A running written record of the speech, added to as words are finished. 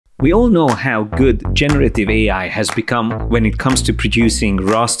We all know how good generative AI has become when it comes to producing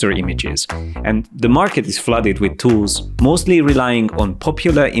raster images, and the market is flooded with tools, mostly relying on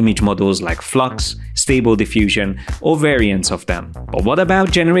popular image models like Flux, Stable Diffusion, or variants of them. But what about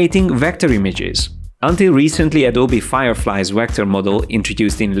generating vector images? Until recently, Adobe Firefly's vector model,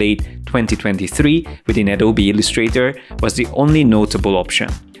 introduced in late 2023 within Adobe Illustrator, was the only notable option.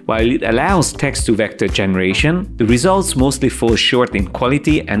 While it allows text-to-vector generation, the results mostly fall short in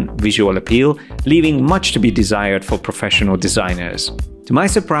quality and visual appeal, leaving much to be desired for professional designers. To my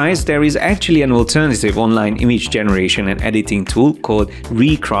surprise, there is actually an alternative online image generation and editing tool called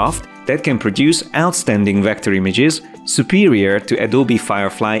Recraft that can produce outstanding vector images, superior to Adobe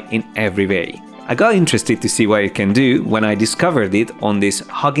Firefly in every way. I got interested to see what it can do when I discovered it on this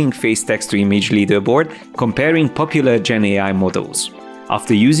Hugging Face text-to-image leaderboard comparing popular Gen AI models.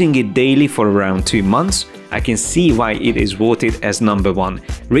 After using it daily for around 2 months, I can see why it is voted as #1,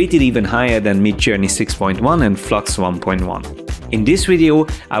 rated even higher than Midjourney 6.1 and Flux 1.1. In this video,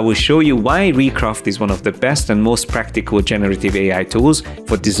 I will show you why Recraft is one of the best and most practical generative AI tools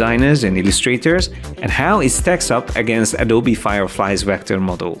for designers and illustrators, and how it stacks up against Adobe Firefly's vector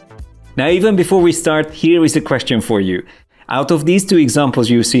model. Now, even before we start, here is a question for you. Out of these two examples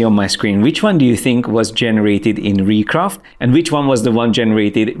you see on my screen, which one do you think was generated in Recraft and which one was the one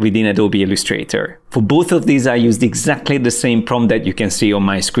generated within Adobe Illustrator? For both of these, I used exactly the same prompt that you can see on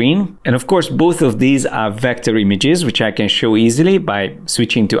my screen. And of course, both of these are vector images, which I can show easily by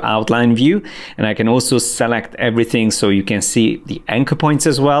switching to outline view. And I can also select everything so you can see the anchor points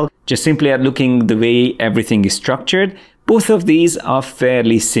as well, just simply at looking the way everything is structured. Both of these are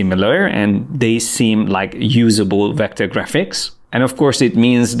fairly similar and they seem like usable vector graphics. And of course, it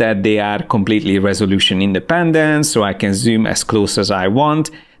means that they are completely resolution independent, so I can zoom as close as I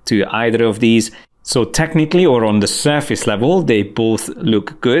want to either of these. So technically, or on the surface level, they both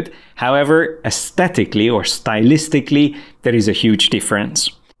look good. However, aesthetically or stylistically, there is a huge difference.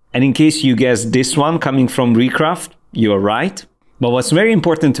 And in case you guessed this one coming from Recraft, you're right. But what's very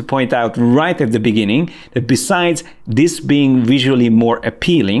important to point out right at the beginning, that besides this being visually more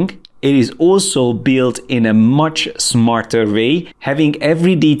appealing, it is also built in a much smarter way, having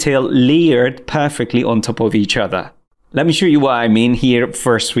every detail layered perfectly on top of each other. Let me show you what I mean here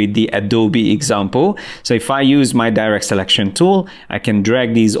first with the Adobe example. So if I use my direct selection tool, I can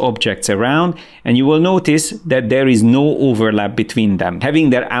drag these objects around and you will notice that there is no overlap between them, having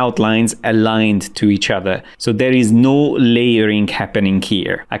their outlines aligned to each other. So there is no layering happening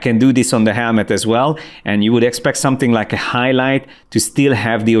here. I can do this on the helmet as well, and you would expect something like a highlight to still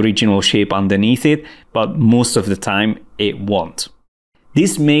have the original shape underneath it, but most of the time it won't.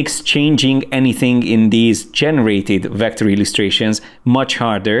 This makes changing anything in these generated vector illustrations much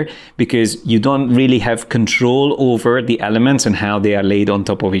harder because you don't really have control over the elements and how they are laid on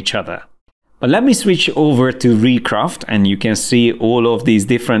top of each other. But let me switch over to Recraft and you can see all of these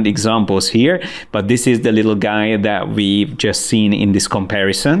different examples here, but this is the little guy that we've just seen in this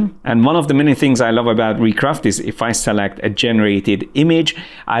comparison. And one of the many things I love about Recraft is if I select a generated image,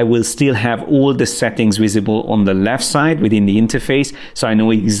 I will still have all the settings visible on the left side within the interface, so I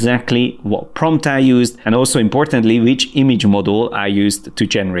know exactly what prompt I used and also importantly which image model I used to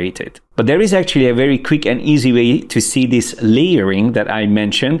generate it. But there is actually a very quick and easy way to see this layering that I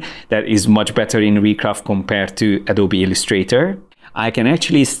mentioned that is much better in Recraft compared to Adobe Illustrator. I can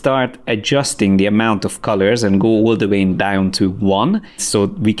actually start adjusting the amount of colors and go all the way down to 1. So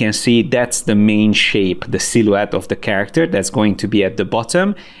we can see that's the main shape, the silhouette of the character that's going to be at the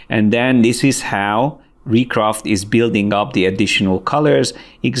bottom. And then this is how Recraft is building up the additional colors,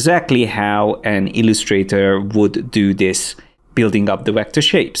 exactly how an illustrator would do this, building up the vector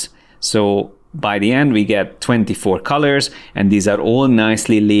shapes. So by the end, we get 24 colors, and these are all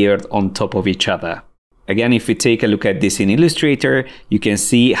nicely layered on top of each other. Again, if we take a look at this in Illustrator, you can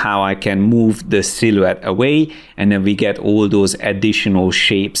see how I can move the silhouette away, and then we get all those additional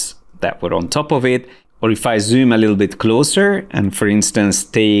shapes that were on top of it. Or if I zoom a little bit closer, and for instance,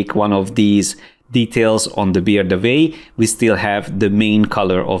 take one of these details on the beard away, we still have the main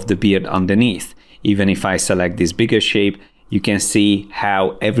color of the beard underneath. Even if I select this bigger shape, you can see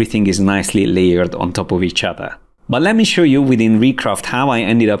how everything is nicely layered on top of each other. But let me show you within Recraft how I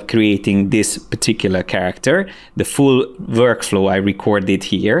ended up creating this particular character. The full workflow I recorded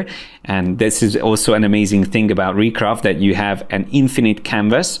here. And this is also an amazing thing about Recraft, that you have an infinite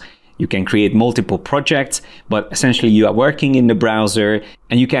canvas. You can create multiple projects, but essentially you are working in the browser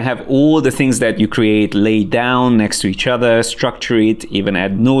and you can have all the things that you create laid down next to each other, structure it, even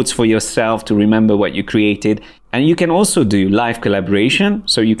add notes for yourself to remember what you created. And you can also do live collaboration.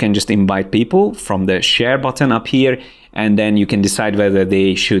 So you can just invite people from the share button up here, and then you can decide whether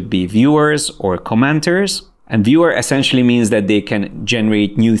they should be viewers or commenters. And viewer essentially means that they can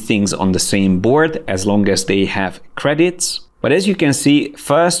generate new things on the same board as long as they have credits. But as you can see,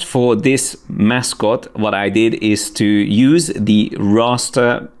 first for this mascot, what I did is to use the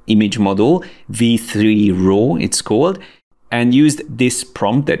raster image model, V3 Raw it's called, and used this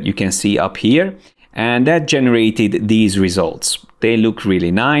prompt that you can see up here. And that generated these results. They look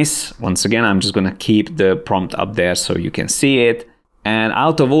really nice. Once again, I'm just gonna keep the prompt up there so you can see it. And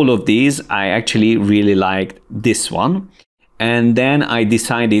out of all of these, I actually really liked this one. And then I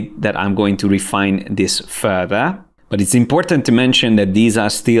decided that I'm going to refine this further. But it's important to mention that these are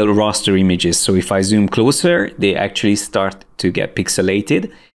still raster images. So if I zoom closer, they actually start to get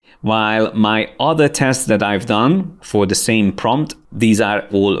pixelated. While my other tests that I've done for the same prompt, these are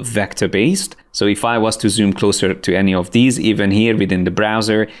all vector based. So if I was to zoom closer to any of these, even here within the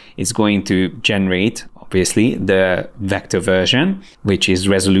browser, it's going to generate, obviously, the vector version, which is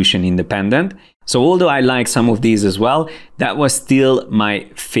resolution independent. So although I like some of these as well, that was still my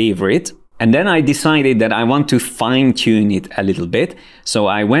favorite. And then I decided that I want to fine tune it a little bit. So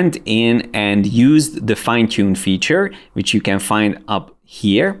I went in and used the fine tune feature, which you can find up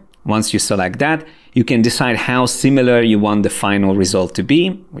here. Once you select that, you can decide how similar you want the final result to be,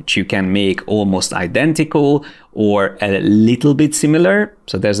 which you can make almost identical or a little bit similar.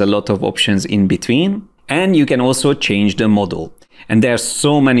 So there's a lot of options in between. And you can also change the model. And there's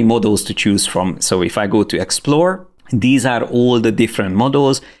so many models to choose from. So if I go to explore, these are all the different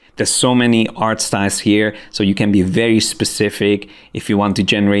models. There's so many art styles here, so you can be very specific if you want to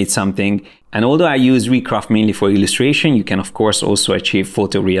generate something. And although I use Recraft mainly for illustration, you can of course also achieve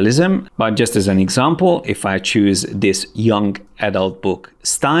photorealism. But just as an example, if I choose this young adult book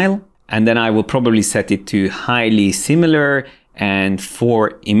style, and then I will probably set it to highly similar and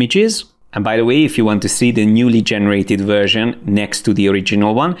 4 images. And by the way, if you want to see the newly generated version next to the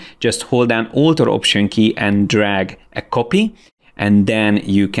original one, just hold down Alt or Option key and drag a copy. And then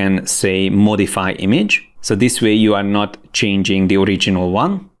you can say modify image. So this way you are not changing the original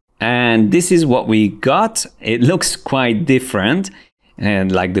one. And this is what we got. It looks quite different.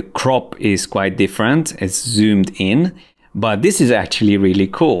 And like the crop is quite different. It's zoomed in. But this is actually really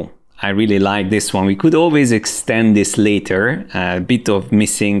cool. I really like this one. We could always extend this later. A bit of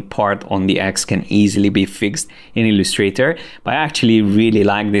missing part on the X can easily be fixed in Illustrator. But I actually really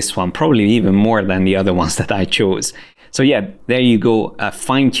like this one, probably even more than the other ones that I chose. So yeah, there you go.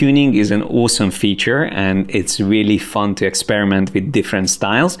 Fine-tuning is an awesome feature and it's really fun to experiment with different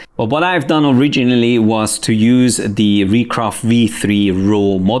styles. But what I've done originally was to use the Recraft V3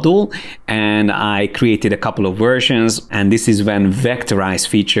 Raw model, and I created a couple of versions, and this is when Vectorize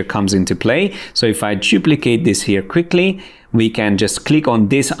feature comes into play. So if I duplicate this here quickly, we can just click on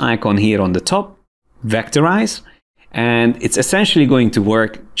this icon here on the top, Vectorize. And it's essentially going to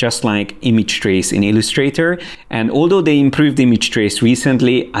work just like image trace in Illustrator. And although they improved image trace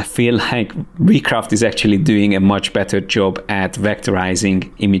recently, I feel like Recraft is actually doing a much better job at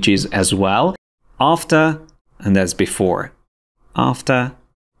vectorizing images as well. After, and that's before. After,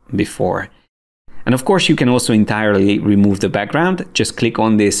 before. And of course, you can also entirely remove the background. Just click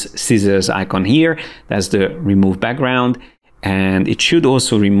on this scissors icon here. That's the remove background. And it should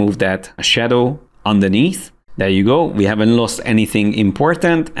also remove that shadow underneath. There you go. We haven't lost anything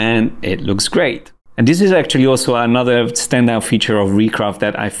important and it looks great. And this is actually also another standout feature of Recraft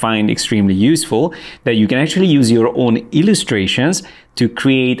that I find extremely useful, that you can actually use your own illustrations to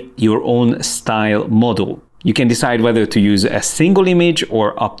create your own style model. You can decide whether to use a single image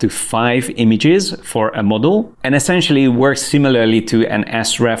or up to 5 images for a model, and essentially works similarly to an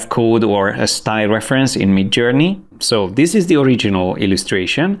sref code or a style reference in Midjourney. So this is the original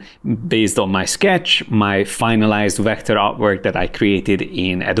illustration based on my sketch, my finalized vector artwork that I created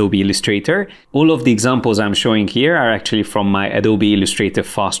in Adobe Illustrator. All of the examples I'm showing here are actually from my Adobe Illustrator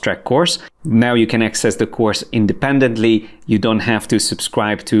Fast Track course. Now you can access the course independently. You don't have to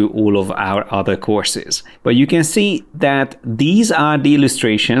subscribe to all of our other courses. But you can see that these are the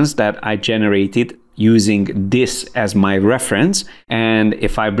illustrations that I generated using this as my reference. And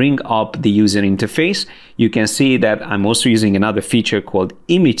if I bring up the user interface, you can see that I'm also using another feature called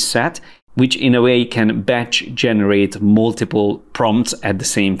image set, which in a way can batch generate multiple prompts at the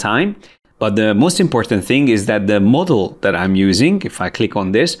same time. But the most important thing is that the model that I'm using, if I click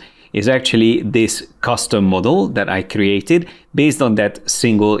on this, is actually this custom model that I created based on that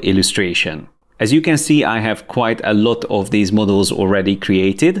single illustration. As you can see, I have quite a lot of these models already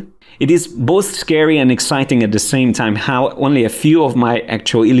created. It is both scary and exciting at the same time how only a few of my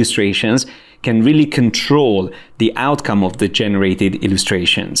actual illustrations can really control the outcome of the generated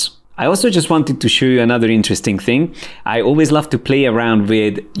illustrations. I also just wanted to show you another interesting thing. I always love to play around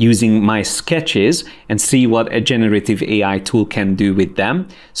with using my sketches and see what a generative AI tool can do with them.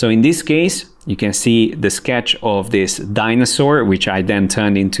 So in this case, you can see the sketch of this dinosaur, which I then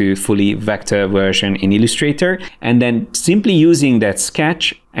turned into fully vector version in Illustrator. And then simply using that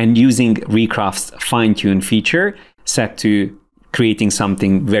sketch and using Recraft's fine-tune feature set to creating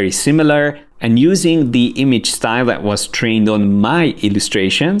something very similar and using the image style that was trained on my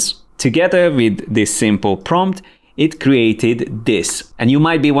illustrations, together with this simple prompt, it created this. And you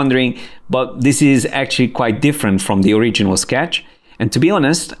might be wondering, but this is actually quite different from the original sketch. And to be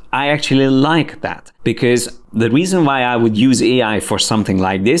honest, I actually like that, because the reason why I would use AI for something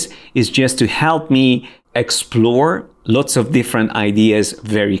like this is just to help me explore lots of different ideas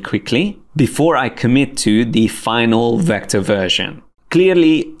very quickly before I commit to the final vector version.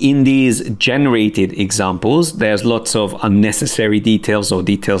 Clearly, in these generated examples, there's lots of unnecessary details or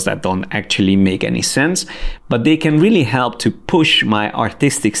details that don't actually make any sense, but they can really help to push my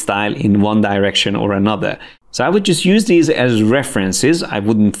artistic style in one direction or another. So I would just use these as references. I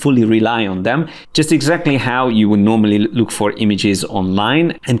wouldn't fully rely on them, just exactly how you would normally look for images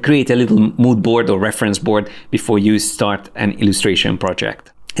online and create a little mood board or reference board before you start an illustration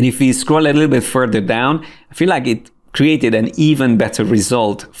project. And if we scroll a little bit further down, I feel like it created an even better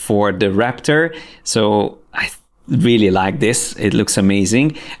result for the raptor. So I really like this. It looks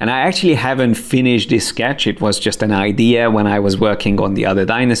amazing. And I actually haven't finished this sketch. It was just an idea when I was working on the other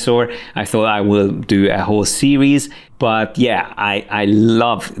dinosaur. I thought I will do a whole series. But yeah, I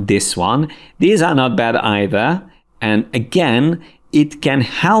love this one. These are not bad either. And again, it can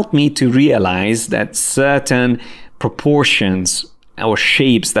help me to realize that certain proportions or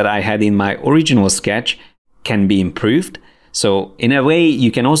shapes that I had in my original sketch can be improved. So in a way,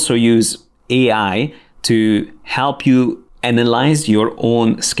 you can also use AI to help you analyze your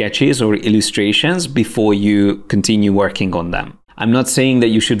own sketches or illustrations before you continue working on them. I'm not saying that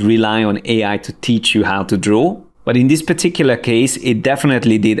you should rely on AI to teach you how to draw, but in this particular case, it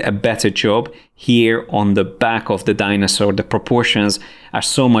definitely did a better job here on the back of the dinosaur. The proportions are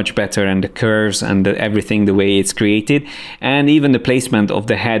so much better, and the curves and everything, the way it's created. And even the placement of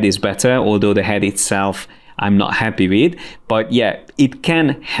the head is better, although the head itself I'm not happy with. But yeah, it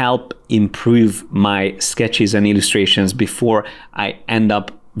can help improve my sketches and illustrations before I end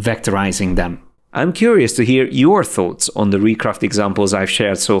up vectorizing them. I'm curious to hear your thoughts on the Recraft examples I've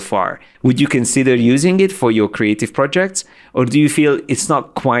shared so far. Would you consider using it for your creative projects, or do you feel it's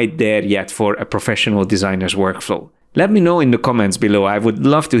not quite there yet for a professional designer's workflow? Let me know in the comments below. I would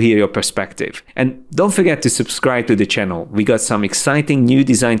love to hear your perspective. And don't forget to subscribe to the channel. We got some exciting new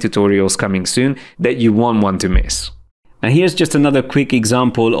design tutorials coming soon that you won't want to miss. Now here's just another quick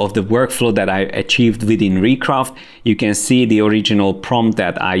example of the workflow that I achieved within Recraft. You can see the original prompt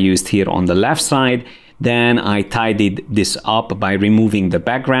that I used here on the left side. Then I tidied this up by removing the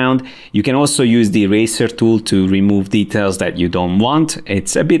background. You can also use the eraser tool to remove details that you don't want.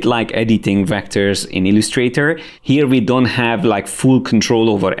 It's a bit like editing vectors in Illustrator. Here we don't have like full control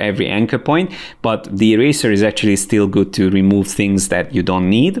over every anchor point, but the eraser is actually still good to remove things that you don't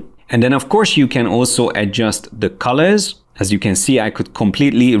need. And then of course you can also adjust the colors. As you can see, I could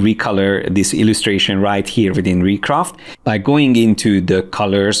completely recolor this illustration right here within Recraft by going into the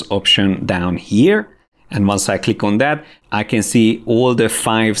colors option down here. And once I click on that, I can see all the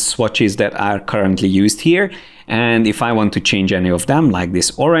 5 swatches that are currently used here. And if I want to change any of them, like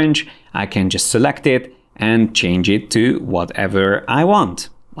this orange, I can just select it and change it to whatever I want.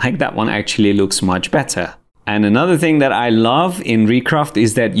 Like that one actually looks much better. And another thing that I love in Recraft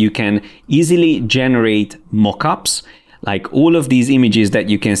is that you can easily generate mockups. Like all of these images that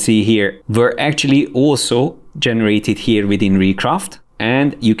you can see here were actually also generated here within Recraft.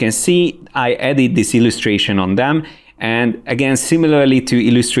 And you can see I added this illustration on them. And again, similarly to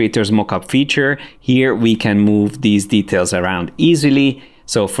Illustrator's mockup feature, here we can move these details around easily.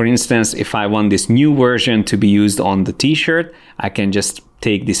 So for instance, if I want this new version to be used on the t-shirt, I can just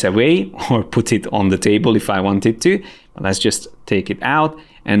take this away or put it on the table if I wanted to. But let's just take it out.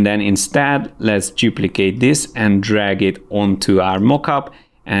 And then instead, let's duplicate this and drag it onto our mockup.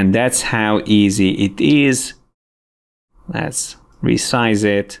 And that's how easy it is. Let's resize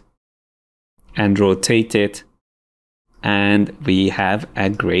it and rotate it, and we have a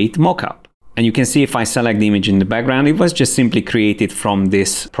great mockup. And you can see if I select the image in the background, it was just simply created from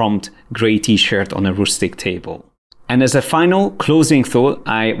this prompt gray t-shirt on a rustic table. And as a final closing thought,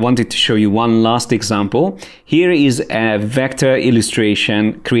 I wanted to show you one last example. Here is a vector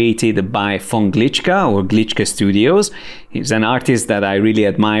illustration created by von Glitschka or Glitschka Studios. He's an artist that I really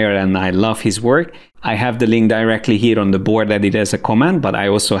admire and I love his work. I have the link directly here on the board added as a comment, but I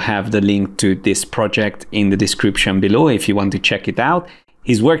also have the link to this project in the description below if you want to check it out.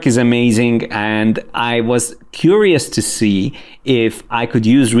 His work is amazing, and I was curious to see if I could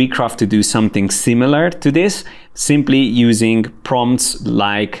use Recraft to do something similar to this, simply using prompts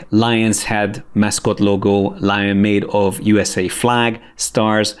like lion's head, mascot logo, lion made of USA flag,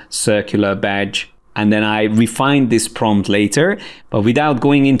 stars, circular badge. And then I refined this prompt later, but without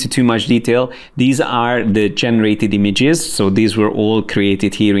going into too much detail, these are the generated images. So these were all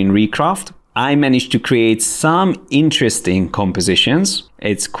created here in Recraft. I managed to create some interesting compositions.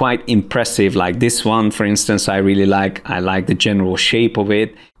 It's quite impressive, like this one, for instance, I like the general shape of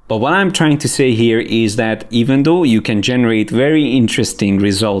it. But what I'm trying to say here is that even though you can generate very interesting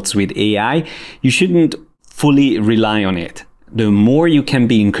results with AI, you shouldn't fully rely on it. The more you can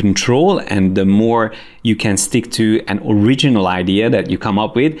be in control and the more you can stick to an original idea that you come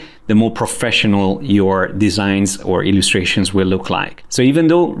up with, the more professional your designs or illustrations will look like. So even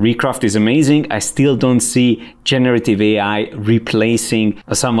though Recraft is amazing, I still don't see generative AI replacing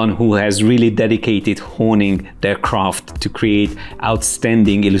someone who has really dedicated honing their craft to create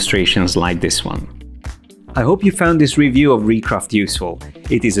outstanding illustrations like this one. I hope you found this review of Recraft useful.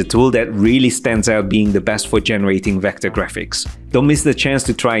 It is a tool that really stands out being the best for generating vector graphics. Don't miss the chance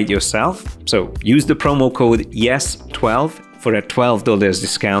to try it yourself, so use the promo code YES12 for a $12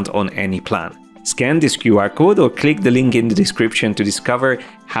 discount on any plan. Scan this QR code or click the link in the description to discover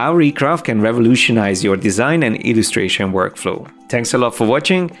how Recraft can revolutionize your design and illustration workflow. Thanks a lot for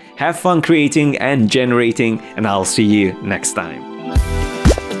watching, have fun creating and generating, and I'll see you next time.